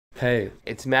Hey,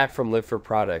 it's Matt from Live for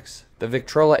Products. The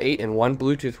Victrola 8-in-1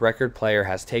 Bluetooth record player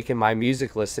has taken my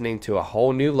music listening to a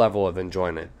whole new level of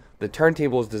enjoyment. The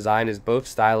turntable's design is both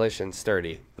stylish and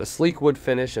sturdy. The sleek wood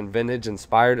finish and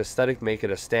vintage-inspired aesthetic make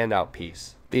it a standout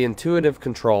piece. The intuitive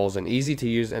controls and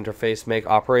easy-to-use interface make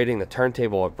operating the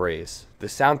turntable a breeze. The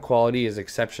sound quality is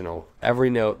exceptional.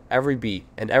 Every note, every beat,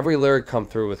 and every lyric come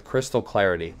through with crystal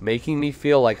clarity, making me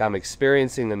feel like I'm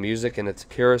experiencing the music in its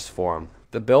purest form.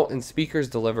 The built-in speakers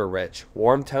deliver rich,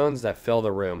 warm tones that fill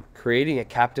the room, creating a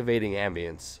captivating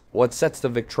ambience. What sets the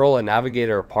Victrola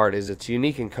Navigator apart is its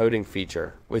unique encoding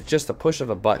feature. With just a push of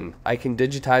a button, I can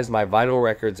digitize my vinyl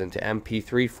records into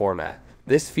MP3 format.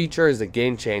 This feature is a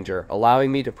game changer,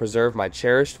 allowing me to preserve my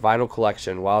cherished vinyl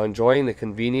collection while enjoying the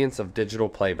convenience of digital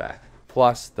playback.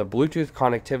 Plus, the Bluetooth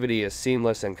connectivity is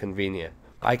seamless and convenient.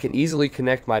 I can easily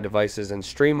connect my devices and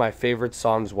stream my favorite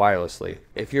songs wirelessly.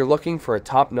 If you're looking for a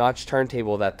top-notch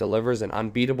turntable that delivers an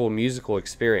unbeatable musical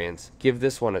experience, give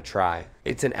this one a try.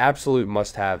 It's an absolute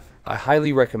must-have. I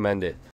highly recommend it.